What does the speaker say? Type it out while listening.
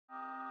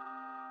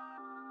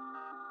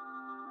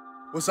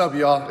What's up,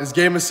 y'all? It's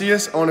Gabe,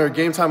 owner of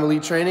Game Time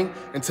Elite Training,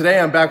 and today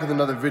I'm back with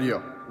another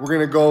video. We're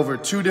gonna go over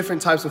 2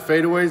 different types of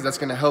fadeaways that's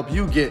gonna help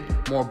you get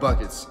more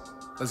buckets.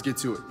 Let's get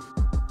to it.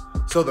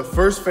 So the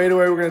first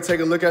fadeaway we're gonna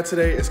take a look at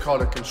today is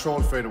called a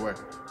controlled fadeaway.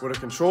 What a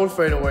controlled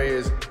fadeaway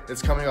is,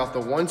 it's coming off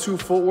the 1-2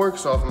 footwork.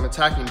 So if I'm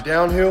attacking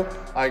downhill,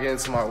 I get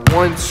into my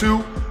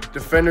 1-2,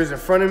 defenders in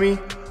front of me.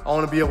 I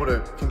wanna be able to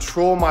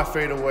control my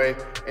fadeaway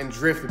and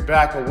drift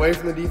back away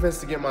from the defense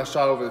to get my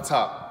shot over the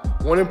top.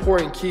 One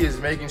important key is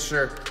making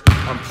sure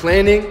I'm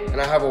planning and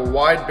I have a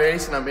wide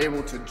base and I'm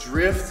able to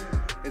drift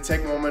and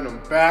take momentum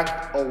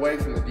back away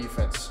from the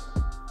defense.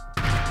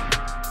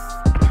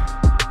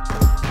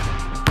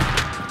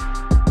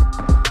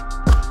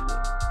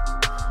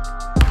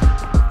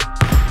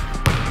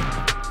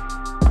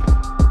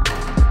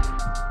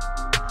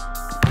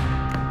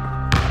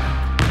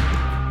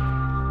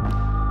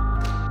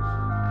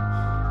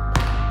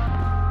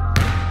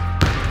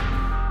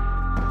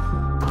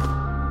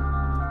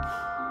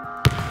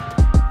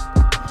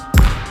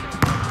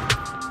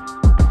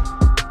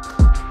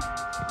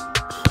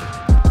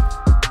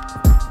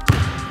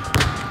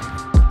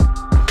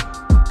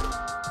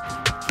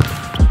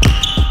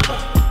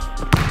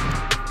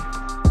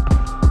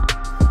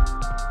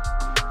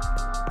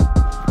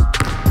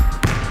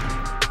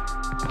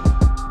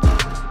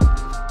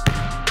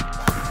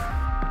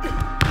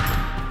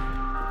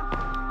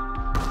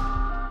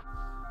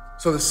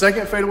 So the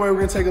second fadeaway we're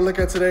gonna take a look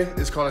at today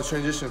is called a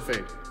transition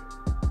fade.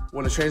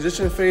 What a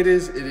transition fade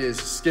is, it is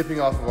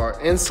skipping off of our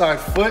inside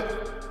foot,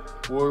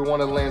 where we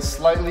wanna land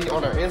slightly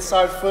on our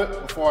inside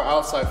foot before our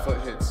outside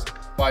foot hits.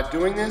 By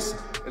doing this,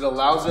 it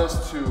allows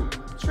us to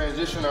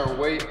transition our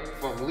weight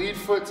from lead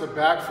foot to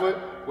back foot,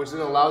 which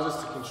then allows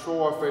us to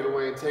control our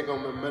fadeaway and take our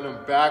momentum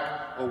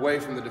back away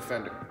from the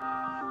defender.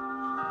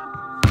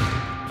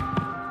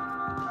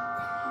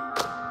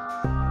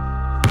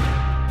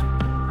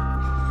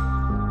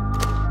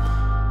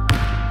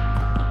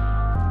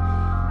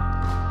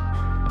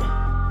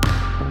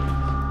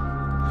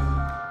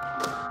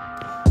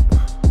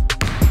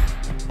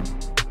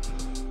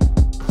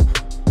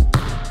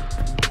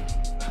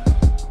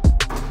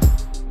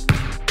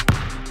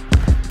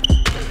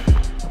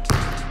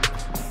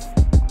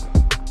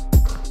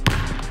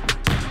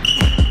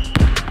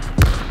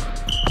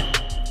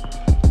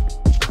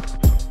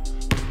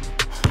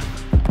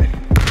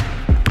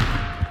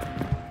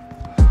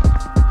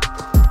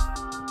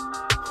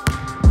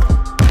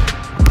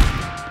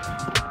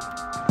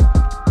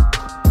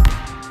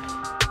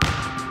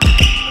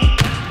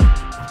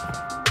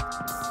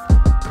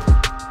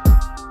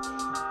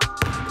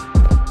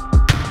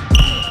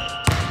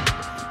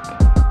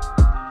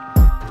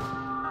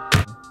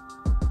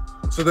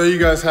 So there you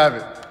guys have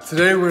it.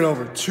 Today we're going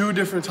over 2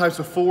 different types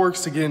of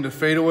footworks to get into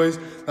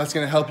fadeaways. That's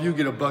going to help you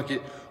get a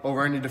bucket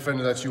over any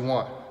defender that you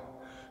want.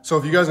 So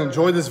if you guys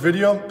enjoyed this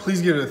video, please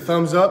give it a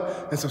thumbs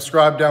up and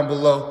subscribe down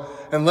below.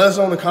 And let us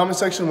know in the comment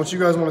section what you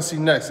guys want to see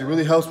next. It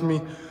really helps me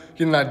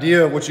get an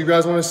idea of what you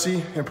guys want to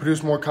see and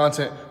produce more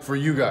content for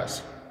you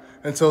guys.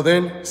 Until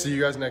then, see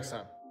you guys next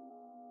time.